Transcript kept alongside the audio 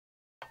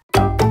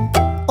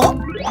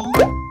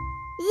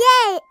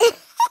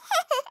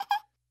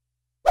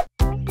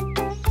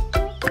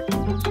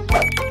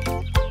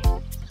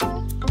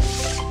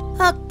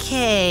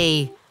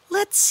Okay,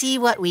 let's see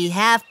what we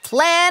have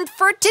planned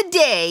for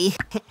today.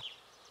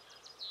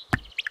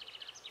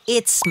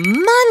 It's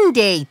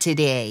Monday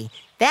today.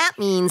 That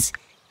means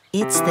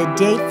it's the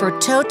day for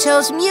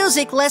Toto's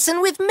music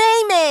lesson with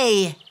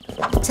Maymay.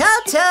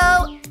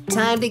 Toto,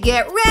 time to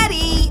get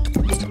ready.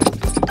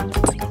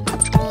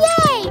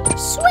 Yay!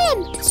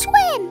 Swim!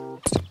 Swim!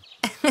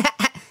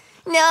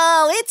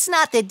 No, it's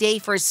not the day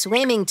for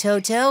swimming,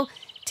 Toto.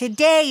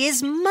 Today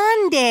is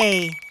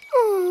Monday.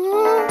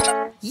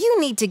 You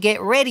need to get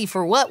ready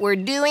for what we're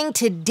doing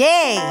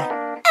today.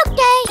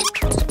 Okay.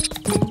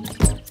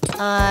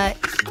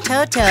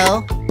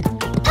 Toto.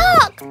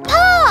 Park!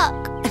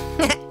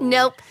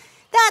 Nope,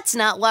 that's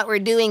not what we're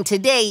doing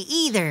today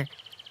either.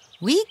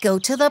 We go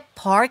to the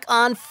park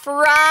on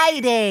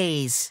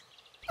Fridays.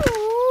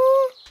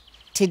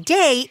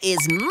 Today is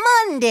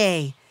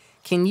Monday.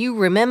 Can you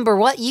remember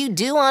what you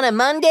do on a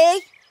Monday?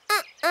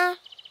 Let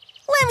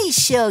me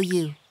show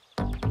you.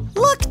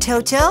 Look,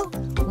 Toto,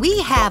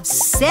 we have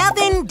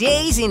 7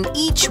 days in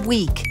each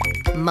week.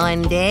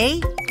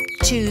 Monday,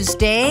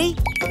 Tuesday,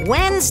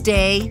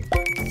 Wednesday,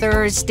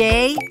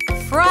 Thursday,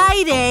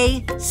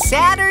 Friday,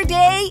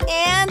 Saturday,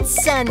 and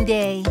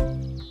Sunday.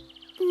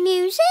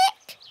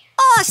 Music?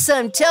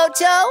 Awesome,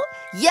 Toto!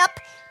 Yep,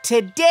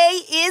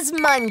 today is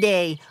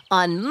Monday.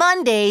 On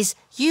Mondays,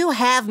 you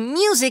have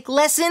music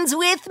lessons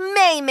with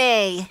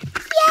Maymay.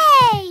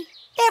 Yay!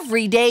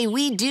 Every day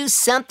we do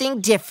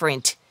something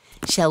different.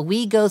 Shall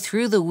we go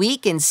through the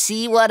week and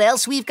see what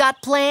else we've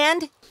got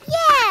planned?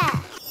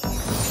 Yeah!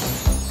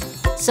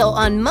 So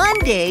on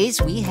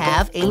Mondays, we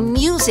have a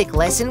music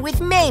lesson with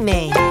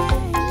Maymay.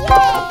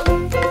 Yay!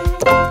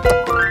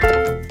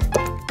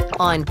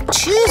 On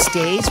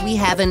Tuesdays, we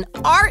have an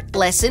art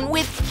lesson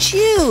with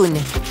June.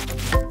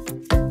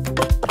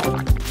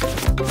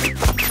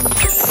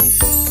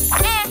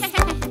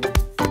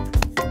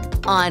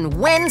 On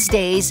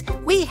Wednesdays,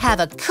 we have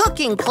a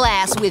cooking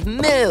class with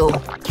Moo.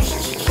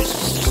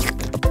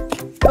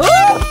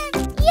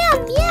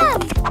 Yum,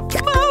 yum!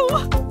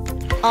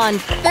 On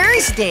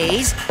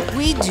Thursdays,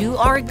 we do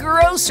our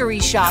grocery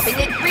shopping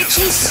at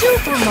Richie's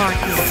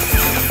Supermarket.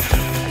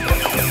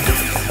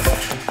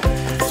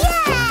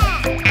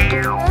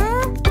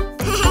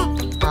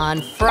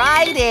 On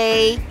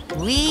Friday,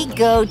 we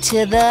go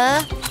to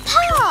the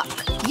Park!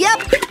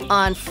 Yep,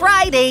 on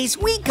Fridays,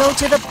 we go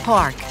to the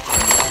park.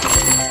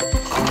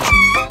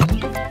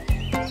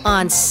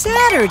 On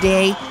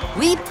Saturday,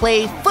 we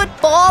play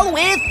football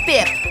with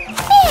Bip.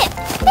 Bip!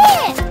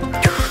 Bip!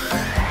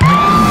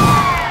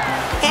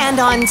 And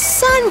on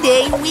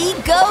Sunday, we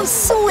go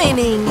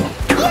swimming.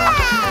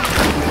 Yeah!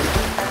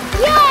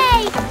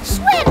 Yay!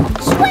 Swim!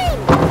 Swim!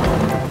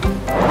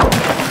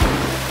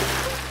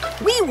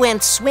 We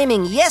went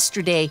swimming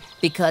yesterday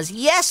because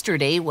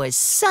yesterday was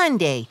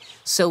Sunday,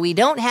 so we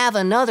don't have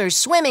another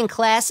swimming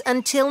class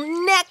until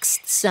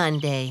next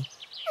Sunday.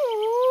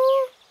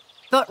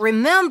 But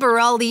remember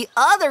all the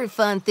other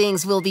fun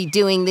things we'll be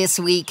doing this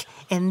week,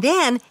 and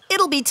then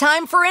it'll be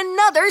time for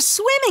another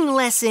swimming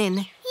lesson.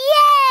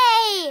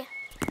 Yay!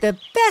 The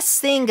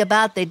best thing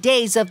about the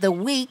days of the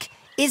week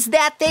is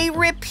that they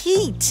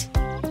repeat.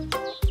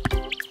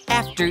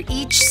 After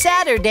each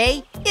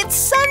Saturday, it's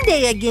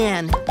Sunday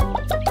again.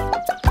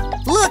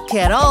 Look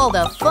at all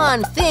the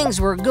fun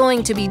things we're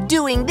going to be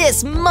doing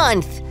this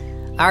month.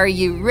 Are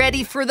you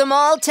ready for them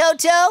all,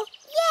 Toto?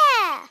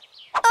 Yeah!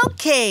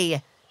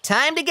 Okay,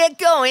 time to get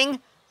going.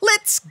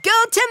 Let's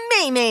go to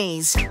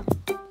Maymay's.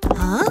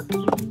 Huh?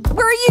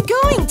 Where are you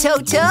going,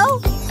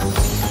 Toto?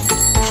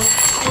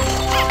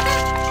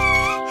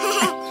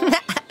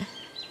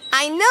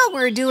 I know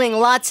we're doing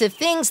lots of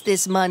things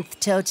this month,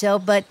 Toto,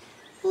 but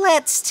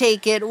let's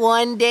take it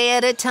one day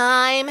at a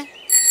time.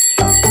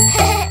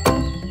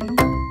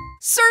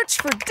 Search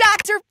for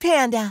Dr.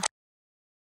 Panda.